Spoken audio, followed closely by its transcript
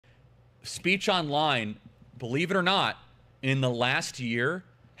speech online, believe it or not, in the last year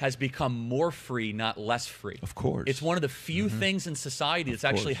has become more free, not less free. Of course. It's one of the few things in society that's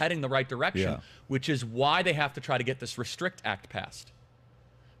actually heading the right direction, which is why they have to try to get this Restrict Act passed.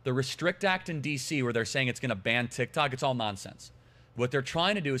 The Restrict Act in D.C., where they're saying it's going to ban TikTok, it's all nonsense. What they're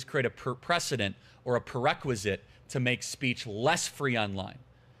trying to do is create a precedent or a prerequisite to make speech less free online.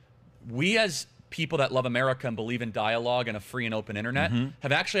 We as people that love America and believe in dialogue and a free and open internet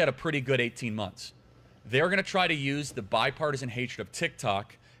have actually had a pretty good 18 months. They're going to try to use the bipartisan hatred of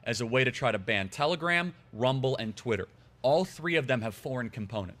TikTok as a way to try to ban Telegram, Rumble, and Twitter. All three of them have foreign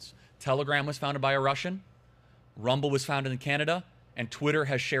components. Telegram was founded by a Russian, Rumble was founded in Canada, and Twitter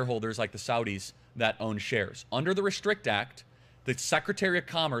has shareholders like the Saudis that own shares. Under the Restrict Act, the Secretary of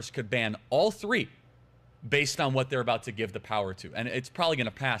Commerce could ban all three based on what they're about to give the power to. And it's probably going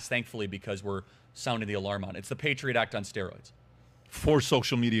to pass, thankfully, because we're sounding the alarm on it. It's the Patriot Act on steroids. For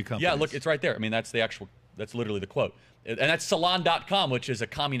social media companies. Yeah, look, it's right there. I mean, that's literally the quote. And that's Salon.com, which is a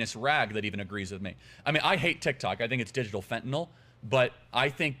communist rag that even agrees with me. I mean, I hate TikTok. I think it's digital fentanyl. But I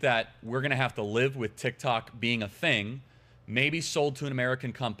think that we're going to have to live with TikTok being a thing, maybe sold to an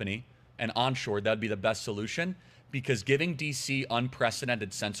American company and onshore. That'd be the best solution. Because giving DC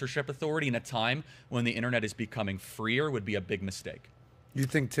unprecedented censorship authority in a time when the internet is becoming freer would be a big mistake. You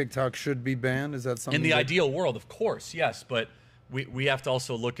think TikTok should be banned? Is that something? In the ideal world, of course, yes. But we have to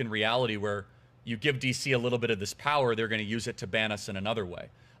also look in reality where you give DC a little bit of this power, they're going to use it to ban us in another way.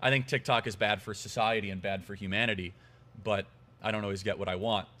 I think TikTok is bad for society and bad for humanity, but I don't always get what I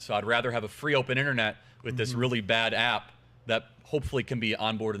want. So I'd rather have a free open internet with this really bad app that hopefully can be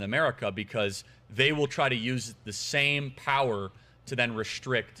on board in America, because they will try to use the same power to then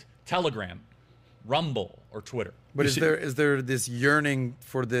restrict Telegram, Rumble, or Twitter. But is there this yearning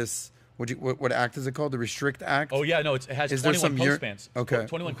for this? What act is it called? The Restrict Act? Oh yeah, no, it has 21 co-sponsors. Okay,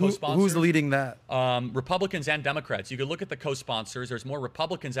 21 co-sponsors. Who's leading that? Republicans and Democrats. You could look at the co-sponsors. There's more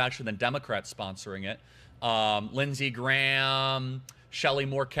Republicans actually than Democrats sponsoring it. Lindsey Graham, Shelley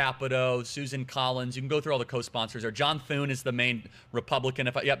Moore Capito, Susan Collins. You can go through all the co-sponsors there. John Thune is the main Republican.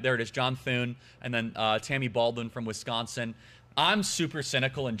 Yep, there it is, John Thune. And then Tammy Baldwin from Wisconsin. I'm super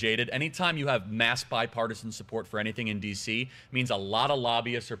cynical and jaded. Anytime you have mass bipartisan support for anything in D.C. means a lot of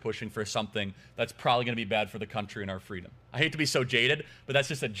lobbyists are pushing for something that's probably going to be bad for the country and our freedom. I hate to be so jaded, but that's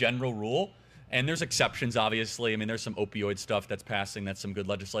just a general rule. And there's exceptions, obviously. I mean, there's some opioid stuff that's passing. That's some good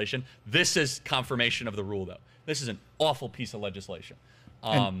legislation. This is confirmation of the rule, though. This is an awful piece of legislation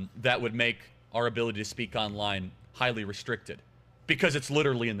that would make our ability to speak online highly restricted, because it's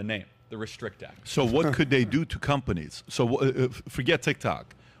literally in the name, the Restrict Act. So what could they do to companies? So forget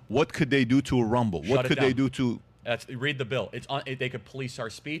TikTok. What could they do to a Rumble? What could they do to... Read the bill. They could police our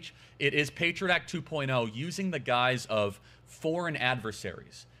speech. It is Patriot Act 2.0 using the guise of foreign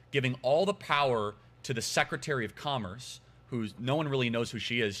adversaries, giving all the power to the Secretary of Commerce, who's no one really knows who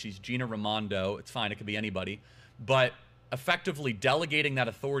she is. She's Gina Raimondo. It's fine. It could be anybody. But effectively delegating that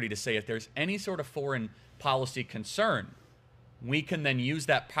authority to say if there's any sort of foreign policy concern, we can then use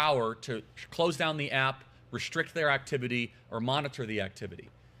that power to close down the app, restrict their activity, or monitor the activity.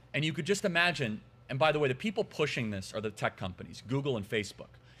 And you could just imagine, and by the way, the people pushing this are the tech companies, Google and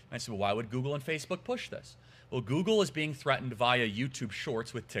Facebook. And I said, well, why would Google and Facebook push this? Well, Google is being threatened via YouTube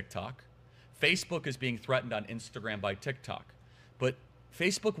Shorts with TikTok. Facebook is being threatened on Instagram by TikTok. But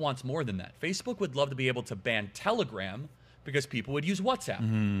Facebook wants more than that. Facebook would love to be able to ban Telegram because people would use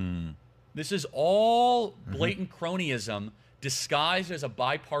WhatsApp. This is all blatant cronyism disguised as a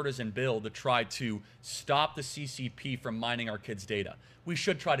bipartisan bill to try to stop the CCP from mining our kids' data. We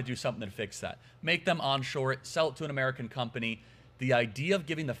should try to do something to fix that. Make them onshore it, sell it to an American company. The idea of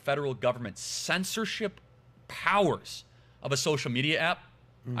giving the federal government censorship powers of a social media app,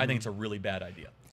 I think it's a really bad idea.